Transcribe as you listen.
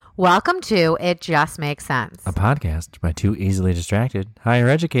Welcome to It Just Makes Sense, a podcast by two easily distracted, higher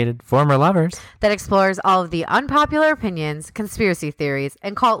educated, former lovers that explores all of the unpopular opinions, conspiracy theories,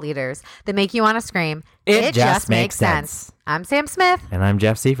 and cult leaders that make you want to scream, It just makes sense. I'm Sam Smith. And I'm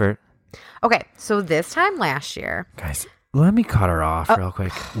Jeff Seifert. Okay, so this time last year... Guys, let me cut her off real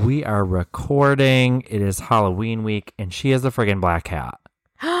quick. We are recording. It is Halloween week, and she has a friggin' black cat.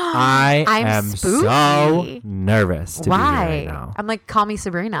 I am spooky. so nervous to be here right now. I'm like, call me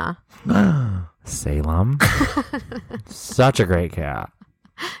Sabrina. Salem. Such a great cat.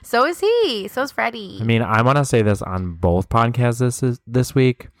 So is he. So is Freddie. I mean, I want to say this on both podcasts this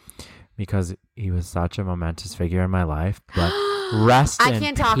week because he was such a momentous figure in my life. But rest in peace. I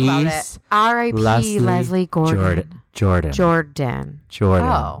can't talk about it. R.I.P. Leslie Gordon. Jordan.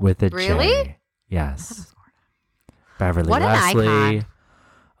 Oh, with a really? J. Yes. Beverly What Leslie. an icon.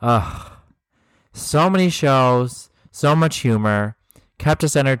 Ugh. So many shows, so much humor, kept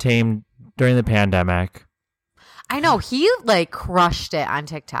us entertained during the pandemic. I know. He like crushed it on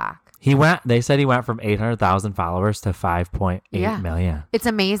TikTok. They said he went from 800,000 followers to 5.8 million. It's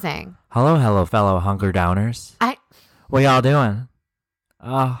amazing. Hello, fellow hunker downers. What y'all doing?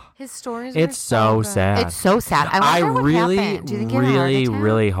 Oh, His stories it's so good. sad. It's so sad. I wonder what happened. Do you think he had a heart attack?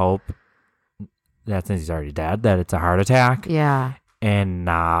 really hope that since he's already dead, that it's a heart attack. Yeah. And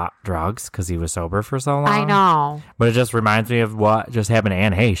not drugs, because he was sober for so long. I know. But it just reminds me of what just happened to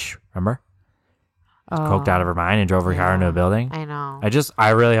Anne Heche. Remember? Coked out of her mind and drove her car into a building. I know. I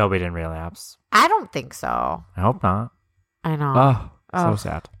really hope he didn't relapse. I don't think so. I hope not. I know. So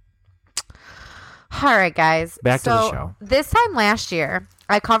sad. All right, guys. Back to the show. This time last year,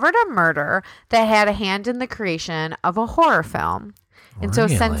 I covered a murder that had a hand in the creation of a horror film. And so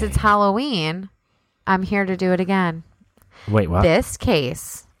since it's Halloween, I'm here to do it again. Wait, what? This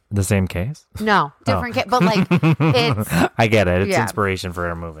case. The same case? No, different case. But like, it's... I get it. It's inspiration for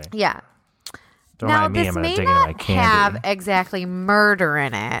a movie. Yeah. Don't now, mind me. this I'm going may to dig into my not candy. have exactly murder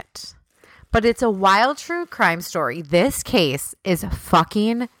in it, but it's a wild true crime story. This case is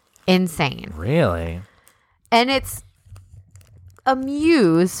fucking insane. Really? And it's a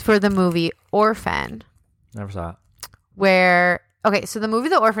muse for the movie Orphan. Never saw it. Okay, so the movie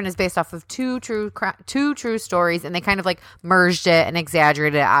The Orphan is based off of two true stories, and they kind of like merged it and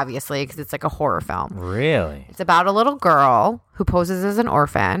exaggerated it, obviously, because it's like a horror film. Really? It's about a little girl who poses as an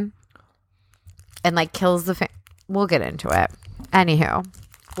orphan and like kills the We'll get into it. Anywho,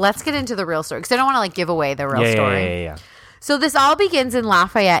 let's get into the real story, because I don't want to like give away the real story. Yeah. So this all begins in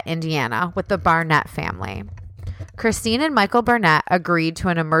Lafayette, Indiana, with the Barnett family. Christine and Michael Barnett agreed to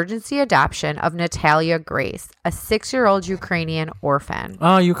an emergency adoption of Natalia Grace, a 6-year-old Ukrainian orphan.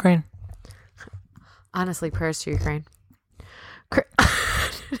 Oh, Ukraine. Honestly, prayers to Ukraine.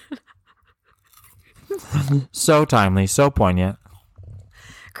 So timely, so poignant.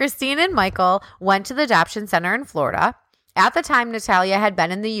 Christine and Michael went to the adoption center in Florida. At the time, Natalia had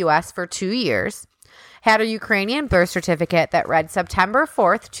been in the U.S. for 2 years, had a Ukrainian birth certificate that read September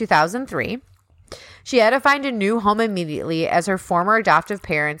 4th, 2003. She had to find a new home immediately as her former adoptive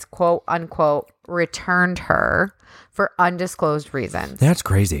parents, quote unquote, returned her for undisclosed reasons. That's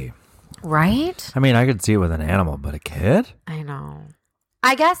crazy. Right? I mean, I could see it with an animal, but a kid? I know.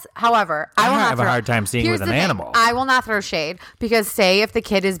 I guess, however, I have a hard time seeing with an animal. I will not throw shade, because say if the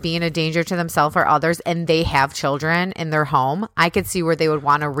kid is being a danger to themselves or others and they have children in their home, I could see where they would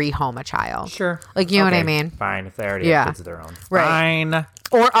want to rehome a child. Sure. Like, you know what I mean? Fine. If they already have kids of their own. Right. Fine.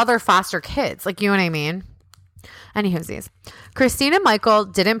 Or other foster kids. Like, you know what I mean? Anywhoosies. Christine and Michael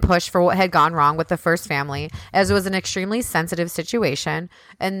didn't push for what had gone wrong with the first family, as it was an extremely sensitive situation,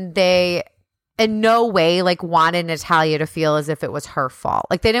 and they in no way like wanted Natalia to feel as if it was her fault.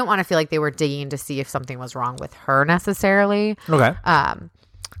 Like, they didn't want to feel like they were digging to see if something was wrong with her necessarily. Okay.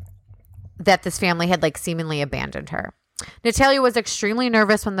 That this family had like seemingly abandoned her. Natalia was extremely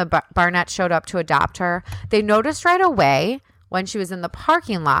nervous when the Barnett showed up to adopt her. They noticed right away when she was in the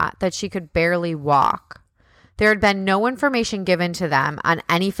parking lot that she could barely walk. There had been no information given to them on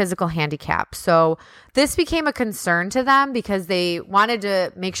any physical handicap. So this became a concern to them because they wanted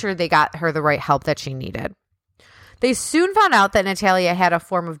to make sure they got her the right help that she needed. They soon found out that Natalia had a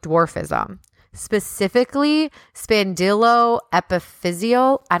form of dwarfism, specifically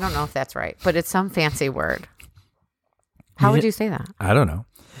spondyloepiphyseal. I don't know if that's right, but it's some fancy word. How would you say that? I don't know.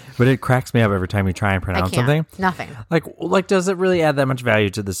 But it cracks me up every time you try and pronounce something. Nothing. Like, does it really add that much value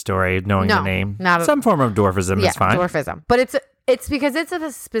to the story, knowing the name? Some form of dwarfism is fine. Dwarfism. But it's because it's of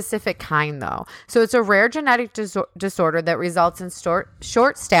a specific kind, though. So it's a rare genetic disorder that results in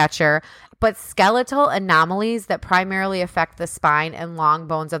short stature, but skeletal anomalies that primarily affect the spine and long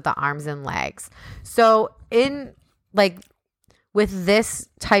bones of the arms and legs. So in, like, with this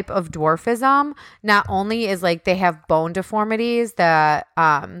type of dwarfism, not only is like they have bone deformities that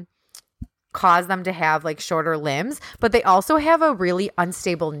cause them to have like shorter limbs, but they also have a really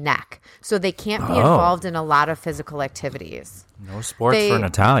unstable neck. So they can't be involved in a lot of physical activities. No sports for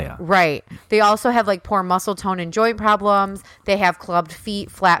Natalia. Right. They also have like poor muscle tone and joint problems. They have clubbed feet,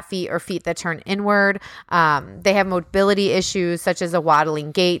 flat feet, or feet that turn inward. They have mobility issues such as a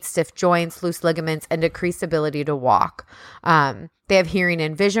waddling gait, stiff joints, loose ligaments, and decreased ability to walk. They have hearing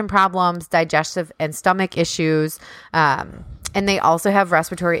and vision problems, digestive and stomach issues. And they also have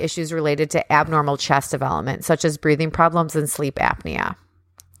respiratory issues related to abnormal chest development, such as breathing problems and sleep apnea.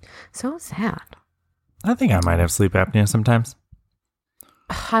 So sad. I think I might have sleep apnea sometimes.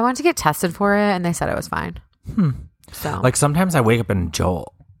 I went to get tested for it, and they said it was fine. So, like sometimes I wake up and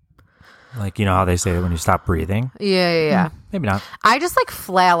jolt. Like, you know how they say that when you stop breathing? Yeah. Maybe not. I just like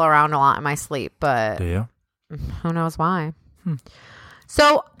flail around a lot in my sleep, but Do you? who knows why?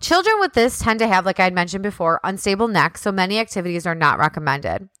 So children with this tend to have, like I'd mentioned before, unstable necks, so many activities are not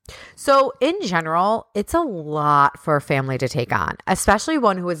recommended. So in general, it's a lot for a family to take on, especially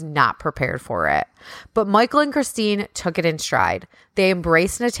one who is not prepared for it. But Michael and Christine took it in stride. They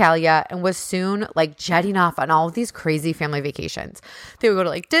embraced Natalia and was soon like jetting off on all of these crazy family vacations. They would go to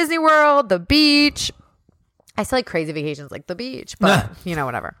like Disney World, the beach. I say like crazy vacations like the beach, but you know,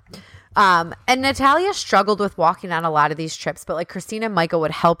 whatever. And Natalia struggled with walking on a lot of these trips, but like Christine and Michael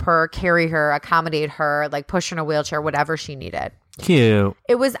would help her, carry her, accommodate her, like push her in a wheelchair, whatever she needed. Cute.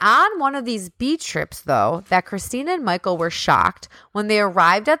 It was on one of these beach trips, though, that Christine and Michael were shocked when they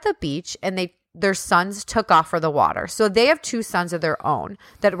arrived at the beach and their sons took off for the water. So they have 2 sons of their own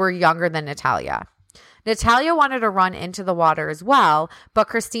that were younger than Natalia. Natalia wanted to run into the water as well, but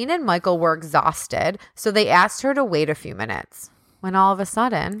Christine and Michael were exhausted, so they asked her to wait a few minutes. When all of a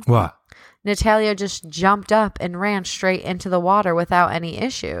sudden, what? Natalia just jumped up and ran straight into the water without any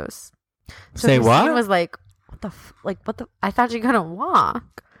issues. So Say Christine what? was like, what the? I thought you couldn't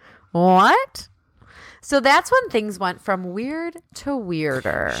walk. What? So that's when things went from weird to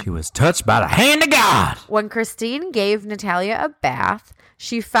weirder. She was touched by the hand of God. When Christine gave Natalia a bath,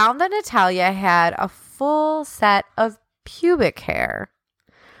 she found that Natalia had a full set of pubic hair,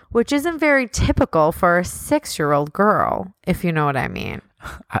 which isn't very typical for a 6-year-old girl, if you know what I mean.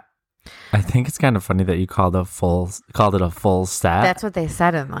 I think it's kind of funny that you called it a full set. That's what they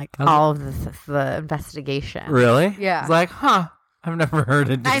said in like all of the investigation. Really? Yeah. It's like, I've never heard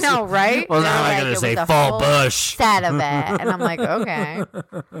it. I know, right? Well, now I'm going to say full bush. Set of it. And I'm like, okay.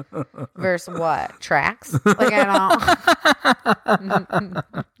 Versus what? Tracks? Like, I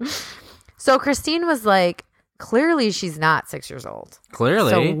don't. So Christine was like, clearly she's not 6 years old.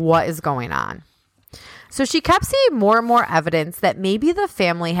 Clearly. So what is going on? So she kept seeing more and more evidence that maybe the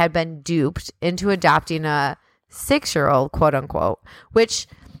family had been duped into adopting a 6-year-old, quote unquote, which,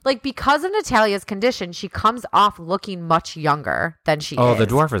 like, because of Natalia's condition, she comes off looking much younger than she is. Oh, the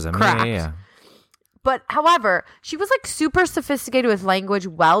dwarfism. Correct. Yeah. But however, she was like super sophisticated with language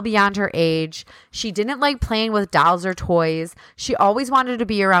well beyond her age. She didn't like playing with dolls or toys. She always wanted to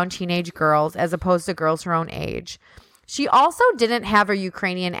be around teenage girls as opposed to girls her own age. She also didn't have a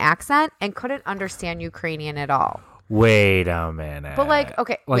Ukrainian accent and couldn't understand Ukrainian at all. Wait a minute. But like,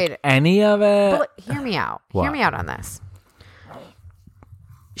 okay, like wait. Any of it? But like, hear me out. What? Hear me out on this.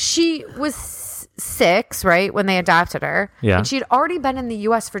 She was 6, right, when they adopted her. Yeah. And she'd already been in the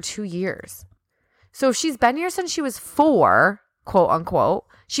U.S. for 2 years. So if she's been here since she was 4, quote unquote,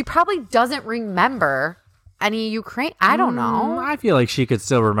 she probably doesn't remember any Ukraine. I don't know. I feel like she could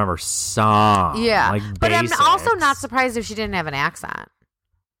still remember some. Yeah. Like but basics. I'm also not surprised if she didn't have an accent.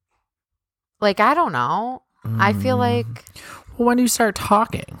 Like, I don't know. I feel like Well, when do you start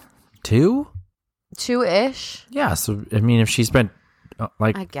talking? 2? 2-ish. Yeah. So, I mean, if she spent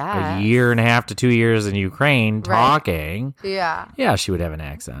like I guess. a year and a half to 2 years in Ukraine talking, Yeah. she would have an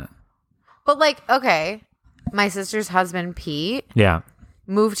accent. But like, okay, my sister's husband, Pete, Yeah.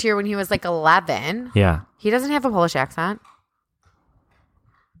 moved here when he was like 11. Yeah. He doesn't have a Polish accent.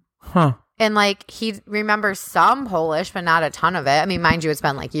 Huh. And like, he remembers some Polish, but not a ton of it. I mean, mind you, it's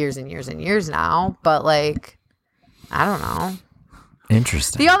been like years and years and years now. But like, I don't know.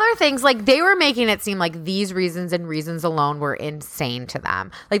 Interesting. The other things, like, they were making it seem like these reasons and reasons alone were insane to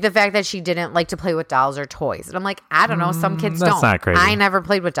them. Like the fact that she didn't like to play with dolls or toys. And I'm like, I don't know. Some kids that's don't. not crazy. I never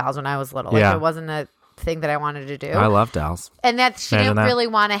played with dolls when I was little. Like, Yeah. it wasn't a thing that I wanted to do. I love dolls. And that she Imagine didn't that. really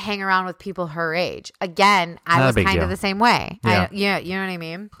want to hang around with people her age. Again, I Not a was big kind deal. of the same way. Yeah. You know what I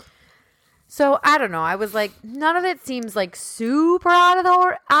mean? So I don't know. I was like, none of it seems like super out of the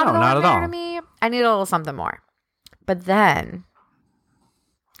not at ordinary all. to me. I need a little something more. But then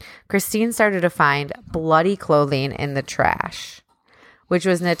Christine started to find bloody clothing in the trash. which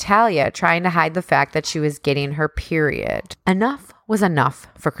was Natalia trying to hide the fact that she was getting her period. Enough was enough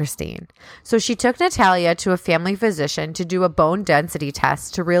for Christine. So she took Natalia to a family physician to do a bone density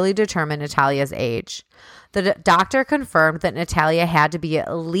test to really determine Natalia's age. The doctor confirmed that Natalia had to be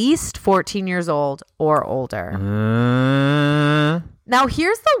at least 14 years old or older. Now,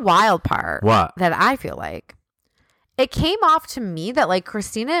 here's the wild part. What? That I feel like. It came off to me that like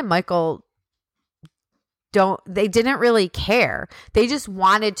Christina and Michael they didn't really care. They just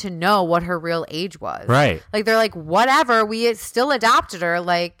wanted to know what her real age was. Right. Like they're like, whatever, we still adopted her.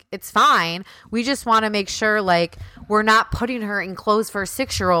 Like, it's fine. We just want to make sure like we're not putting her in clothes for a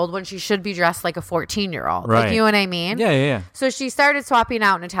 6-year-old when she should be dressed like a 14-year-old. Right. Like, you know what I mean? Yeah. So she started swapping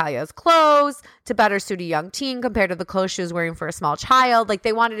out Natalia's clothes to better suit a young teen compared to the clothes she was wearing for a small child. Like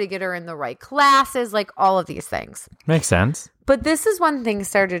they wanted to get her in the right classes, like all of these things. Makes sense. But this is when things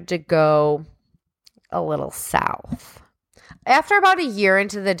started to go a little south. After about a year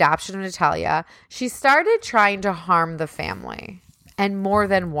into the adoption of Natalia, she started trying to harm the family, and more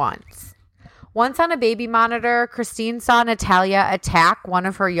than once. Once on a baby monitor, Christine saw Natalia attack one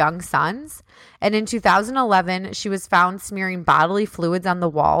of her young sons, and in 2011, she was found smearing bodily fluids on the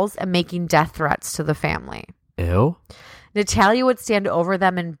walls and making death threats to the family. Ew. Natalia would stand over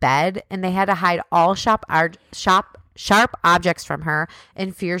them in bed, and they had to hide all sharp objects from her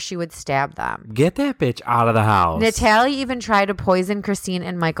in fear she would stab them. Get that bitch out of the house. Natalia even tried to poison Christine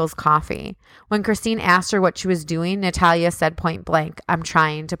and Michael's coffee. When Christine asked her what she was doing, Natalia said point blank, "I'm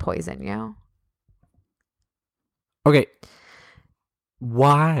trying to poison you." Okay.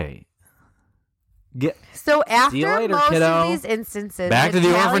 Why? So after See you later, most kiddo. of these instances, Back to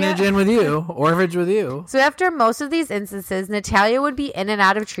the orphanage with you. So after most of these instances, Natalia would be in and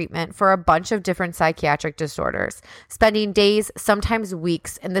out of treatment for a bunch of different psychiatric disorders, spending days, sometimes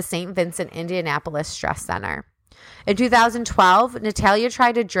weeks, in the St. Vincent, Indianapolis Stress Center. In 2012, Natalia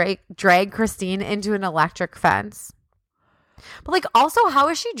tried to drag Christine into an electric fence. But like, also, how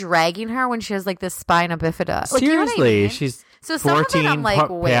is she dragging her when she has like this spina bifida? Like, Seriously, you know what I mean? She's so 14, I'm like,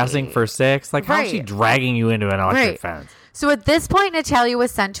 passing for 6. Like, how is she dragging you into an electric fence? So at this point, Natalia was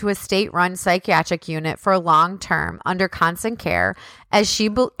sent to a state-run psychiatric unit for long term under constant care, as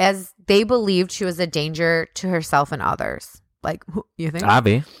they believed she was a danger to herself and others. Like, you think?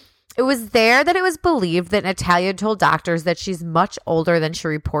 Abby. It was there that it was believed that Natalia told doctors that she's much older than she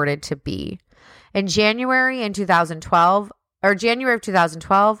reported to be. In January of 2012,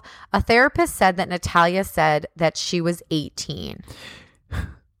 a therapist said that Natalia said that she was 18.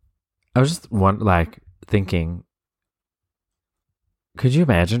 I was just thinking, could you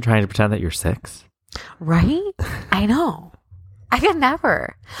imagine trying to pretend that you're 6? Right? I know. I could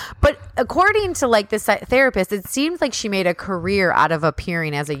never. But according to like this therapist, it seemed like she made a career out of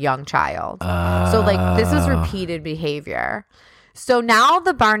appearing as a young child. So like this was repeated behavior. So now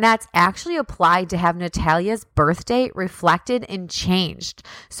the Barnetts actually applied to have Natalia's birth date reflected and changed,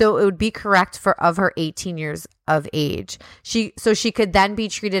 so it would be correct of her 18 years of age. She could then be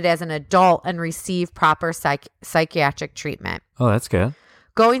treated as an adult and receive proper psychiatric treatment. Oh, that's good.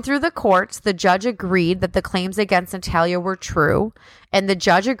 Going through the courts, the judge agreed that the claims against Natalia were true, and the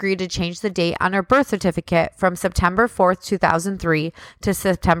judge agreed to change the date on her birth certificate from September 4th, 2003 to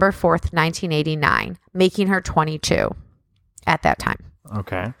September 4th, 1989, making her 22. At that time.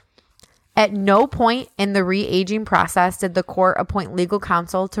 Okay. At no point in the re-aging process did the court appoint legal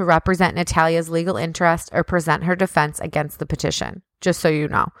counsel to represent Natalia's legal interest or present her defense against the petition. Just so you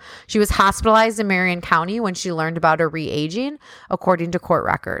know. She was hospitalized in Marion County when she learned about her re-aging, according to court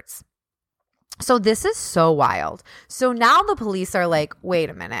records. So this is so wild. So now the police are like,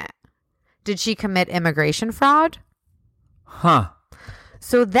 wait a minute. Did she commit immigration fraud? Huh.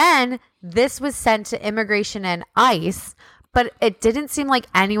 So then this was sent to immigration and ICE, but it didn't seem like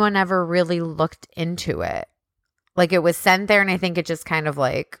anyone ever really looked into it. Like it was sent there and I think it just kind of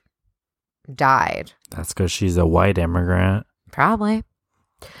like died. That's because she's a white immigrant. Probably.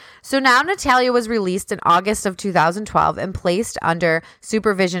 So now Natalia was released in August of 2012 and placed under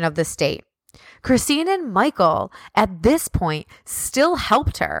supervision of the state. Christine and Michael, at this point, still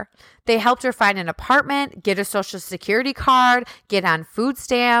helped her. They helped her find an apartment, get a social security card, get on food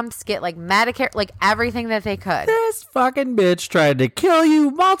stamps, get like Medicare, like everything that they could. This fucking bitch tried to kill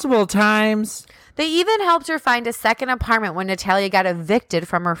you multiple times. They even helped her find a second apartment when Natalia got evicted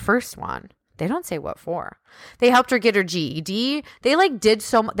from her first one. They don't say what for. They helped her get her GED. They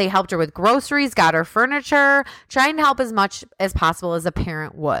they helped her with groceries, got her furniture, trying to help as much as possible as a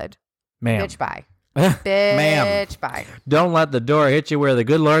parent would. Ma'am. Bitch, bye. Ma'am. Bitch, bye. Don't let the door hit you where the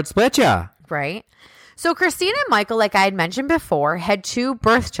good Lord split ya. Right. So Christine and Michael, like I had mentioned before, had 2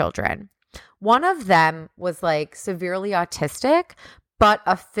 birth children. One of them was like severely autistic, but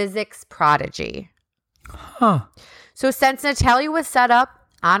a physics prodigy. Huh. So since Natalia was set up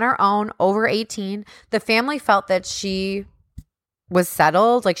on her own, over 18, the family felt that she was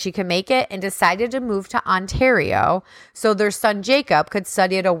settled, like she could make it, and decided to move to Ontario so their son Jacob could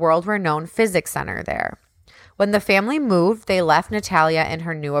study at a world-renowned physics center there. When the family moved, they left Natalia in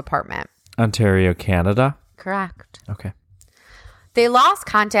her new apartment. Ontario, Canada? Correct. Okay. They lost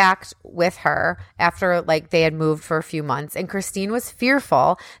contact with her after they had moved for a few months, and Christine was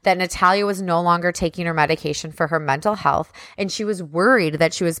fearful that Natalia was no longer taking her medication for her mental health, and she was worried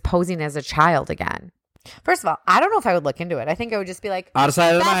that she was posing as a child again. First of all, I don't know if I would look into it. I think I would just be like, out of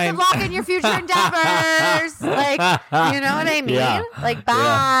sight of the best mind. of luck in your future endeavors. You know what I mean? Yeah.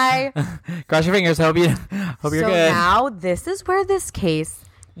 Bye. Yeah. Cross your fingers. Hope you're good. So now this is where this case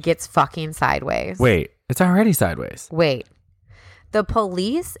gets fucking sideways. Wait, it's already sideways. Wait. The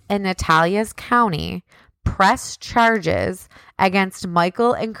police in Natalia's county pressed charges against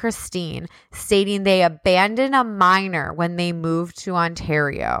Michael and Christine, stating they abandoned a minor when they moved to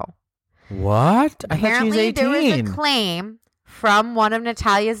Ontario. What? Apparently, there was a claim from one of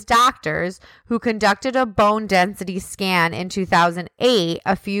Natalia's doctors who conducted a bone density scan in 2008,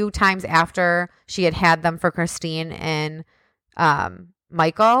 a few times after she had them for Christine and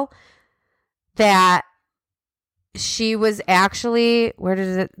Michael, that she was actually,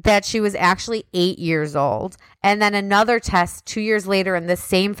 that she was actually 8 years old. And then another test 2 years later in the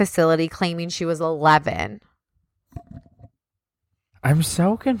same facility claiming she was 11. I'm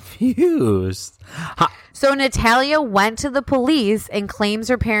so confused. So Natalia went to the police and claims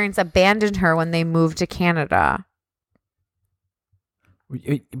her parents abandoned her when they moved to Canada.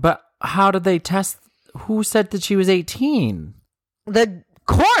 But how did they test? Who said that she was 18? The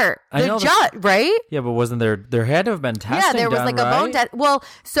court, the judge, right? Yeah, but wasn't there had to have been testing? Yeah, there was done, a bone right? well,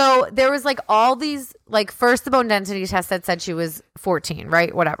 so there was all these first the bone density test that said she was 14,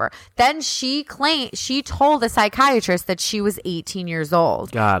 right? Whatever. Then she told a psychiatrist that she was 18 years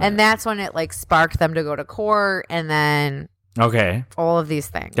old. Got it. And that's when it sparked them to go to court, and then all of these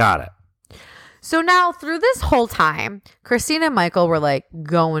things. Got it. So now through this whole time, Christine and Michael were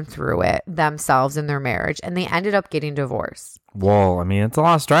going through it themselves in their marriage, and they ended up getting divorced. Well, I mean, it's a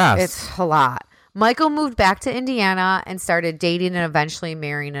lot of stress. It's a lot. Michael moved back to Indiana and started dating and eventually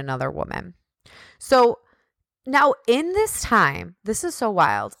marrying another woman. So now in this time, this is so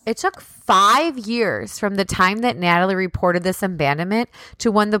wild. It took 5 years from the time that Natalie reported this abandonment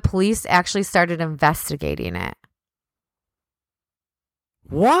to when the police actually started investigating it.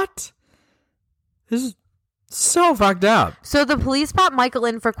 What? This is so fucked up. So the police brought Michael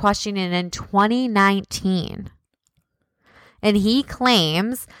in for questioning in 2019. And he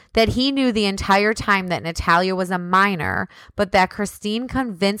claims that he knew the entire time that Natalia was a minor, but that Christine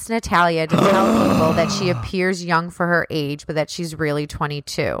convinced Natalia to tell people that she appears young for her age, but that she's really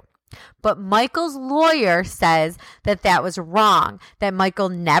 22. But Michael's lawyer says that that was wrong, that Michael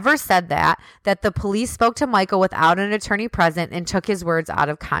never said that the police spoke to Michael without an attorney present and took his words out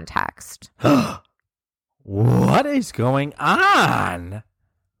of context. What is going on?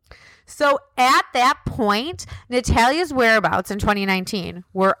 So at that point, Natalia's whereabouts in 2019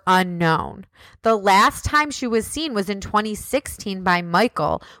 were unknown. The last time she was seen was in 2016 by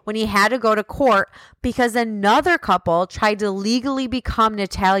Michael when he had to go to court because another couple tried to legally become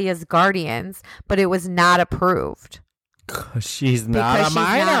Natalia's guardians, but it was not approved. She's not a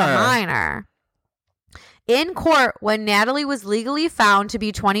minor. In court, when Natalie was legally found to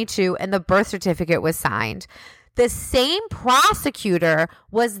be 22 and the birth certificate was signed, the same prosecutor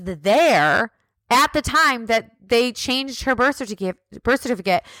was there at the time that they changed her birth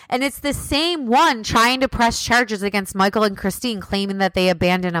certificate, and it's the same one trying to press charges against Michael and Christine, claiming that they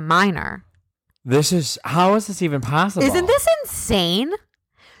abandoned a minor. How is this even possible? Isn't this insane?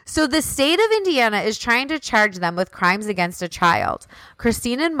 So the state of Indiana is trying to charge them with crimes against a child.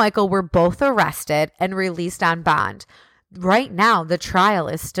 Christine and Michael were both arrested and released on bond. Right now, the trial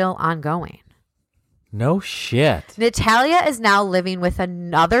is still ongoing. No shit. Natalia is now living with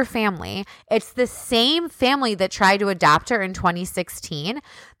another family. It's the same family that tried to adopt her in 2016.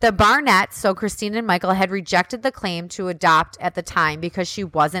 The Barnetts, so Christine and Michael, had rejected the claim to adopt at the time because she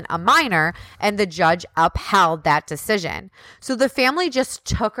wasn't a minor, and the judge upheld that decision. So the family just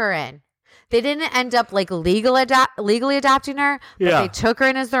took her in. They didn't end up legally adopting her, but they took her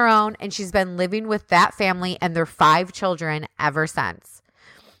in as their own, and she's been living with that family and their 5 children ever since.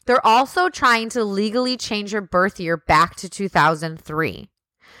 They're also trying to legally change her birth year back to 2003.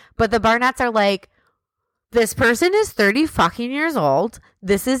 But the Barnetts are like, this person is 30 fucking years old.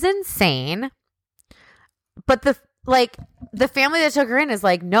 This is insane. But the family that took her in is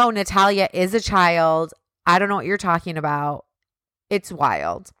like, no, Natalia is a child. I don't know what you're talking about. It's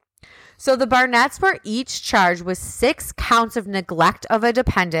wild. So the Barnetts were each charged with 6 counts of neglect of a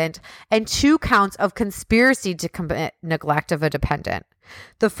dependent and 2 counts of conspiracy to commit neglect of a dependent.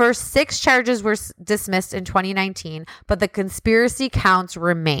 The first 6 charges were dismissed in 2019, but the conspiracy counts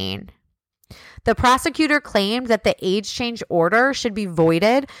remain. The prosecutor claimed that the age change order should be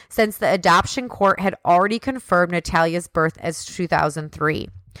voided since the adoption court had already confirmed Natalia's birth as 2003.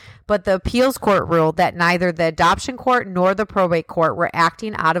 But the appeals court ruled that neither the adoption court nor the probate court were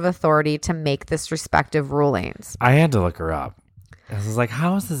acting out of authority to make this respective rulings. I had to look her up. I was like,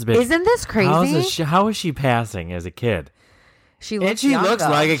 how is this bitch? Isn't this crazy? How is she passing as a kid? She looks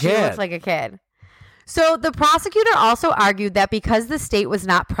like a kid. She looks like a kid. So the prosecutor also argued that because the state was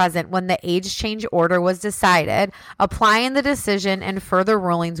not present when the age change order was decided, applying the decision and further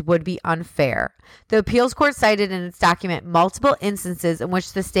rulings would be unfair. The appeals court cited in its document multiple instances in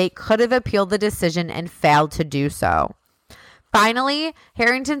which the state could have appealed the decision and failed to do so. Finally,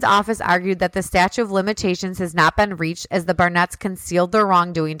 Harrington's office argued that the statute of limitations has not been reached as the Barnetts concealed their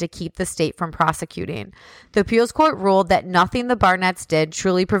wrongdoing to keep the state from prosecuting. The appeals court ruled that nothing the Barnetts did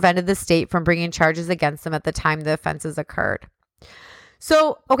truly prevented the state from bringing charges against them at the time the offenses occurred.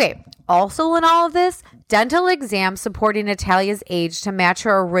 So, okay, also in all of this, dental exams supporting Natalia's age to match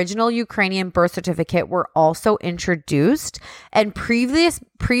her original Ukrainian birth certificate were also introduced, and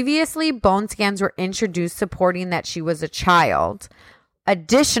previously bone scans were introduced supporting that she was a child.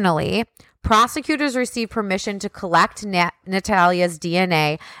 Additionally, prosecutors received permission to collect Natalia's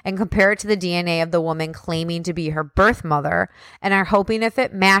DNA and compare it to the DNA of the woman claiming to be her birth mother, and are hoping if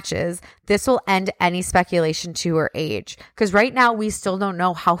it matches, this will end any speculation to her age. Because right now, we still don't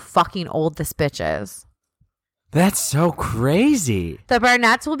know how fucking old this bitch is. That's so crazy. The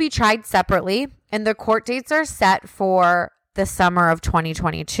Barnetts will be tried separately, and the court dates are set for the summer of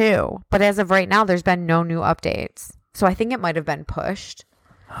 2022. But as of right now, there's been no new updates. So I think it might have been pushed.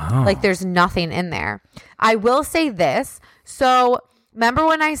 Oh. Like there's nothing in there. I will say this. So remember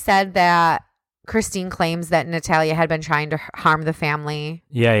when I said that Christine claims that Natalia had been trying to harm the family?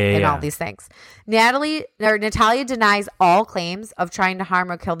 And all these things. Natalia denies all claims of trying to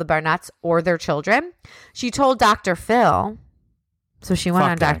harm or kill the Barnetts or their children. She told Dr. Phil, so she went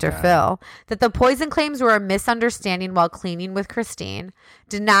on Dr. Phil, that the poison claims were a misunderstanding while cleaning with Christine,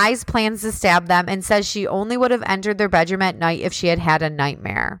 denies plans to stab them, and says she only would have entered their bedroom at night if she had had a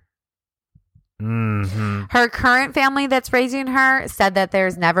nightmare. Mm-hmm. Her current family that's raising her said that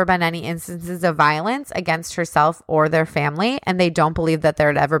there's never been any instances of violence against herself or their family, and they don't believe that there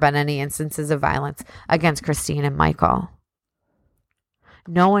had ever been any instances of violence against Christine and Michael.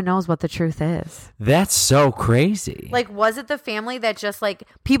 No one knows what the truth is. That's so crazy. Like, was it the family that just, like,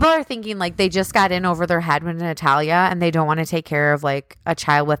 people are thinking, like, they just got in over their head with Natalia and they don't want to take care of, like, a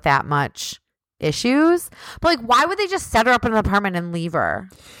child with that much issues? But, like, why would they just set her up in an apartment and leave her?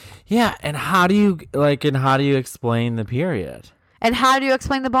 Yeah, and how do you explain the period? And how do you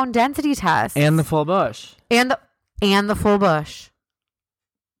explain the bone density test? And the full bush. And the full bush.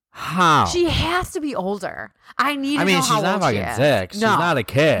 How? She has to be older. I need to know how old she is. She's not fucking 6. She's not a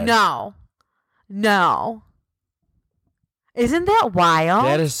kid. No. Isn't that wild?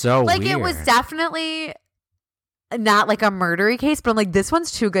 That is so weird. Like, it was definitely not like a murdery case, but I'm like, this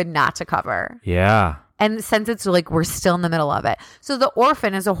one's too good not to cover. Yeah. And since it's like, we're still in the middle of it. So The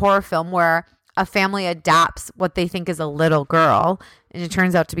Orphan is a horror film where a family adopts what they think is a little girl, and it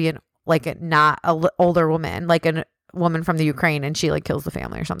turns out to be not an older woman, like a woman from the Ukraine, and she like kills the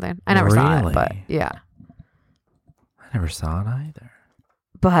family or something. I never saw it, but yeah. I never saw it either.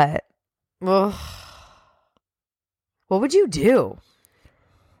 But what would you do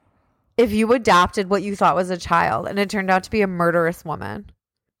if you adopted what you thought was a child and it turned out to be a murderous woman?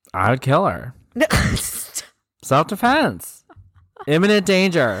 I would kill her. Self-defense. Imminent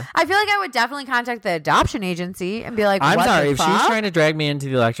danger. I feel like I would definitely contact the adoption agency and be like, I'm sorry, if she's she's trying to drag me into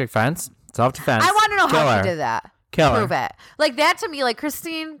the electric fence, self-defense. I want to know how she did that. Kill her. Prove it. Like that to me, like,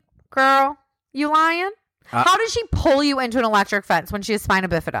 Christine, girl, you lying? How did she pull you into an electric fence when she has spina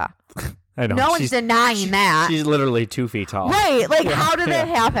bifida? I know. No one's denying that. She's literally 2 feet tall. Right. Like, how did that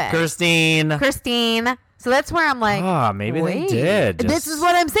happen? Christine. So that's where I'm like, maybe they did. This is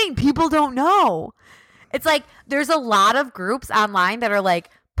what I'm saying. People don't know. It's like there's a lot of groups online that are like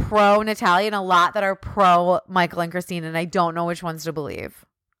pro Natalia and a lot that are pro Michael and Christine, and I don't know which ones to believe.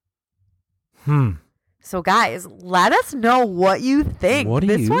 So guys, let us know what you think.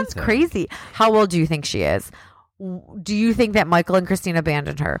 This one's crazy. How old do you think she is? Do you think that Michael and Christine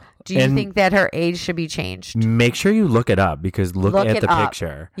abandoned her? Do you think that her age should be changed? Make sure you look it up because look at the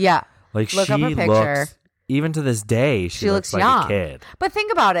picture. Yeah. Like look she up her picture. Looks even to this day, she looks like young. a kid. But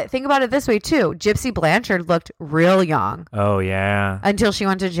think about it. Think about it this way, too. Gypsy Blanchard looked real young. Oh, yeah. Until she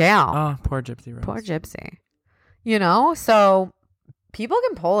went to jail. Oh, poor Gypsy Rose. Poor Gypsy. You know? So people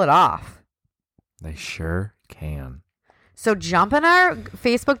can pull it off. They sure can. So jump in our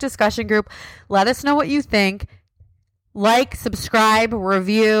Facebook discussion group. Let us know what you think. Like, subscribe,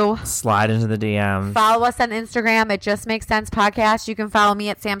 review. Slide into the DMs. Follow us on Instagram at Just Makes Sense Podcast. You can follow me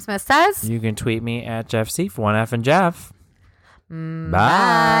at Sam Smith Says. You can tweet me at Jeff Seif, 1F and Jeff.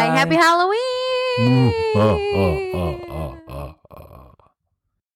 Bye. Happy Halloween.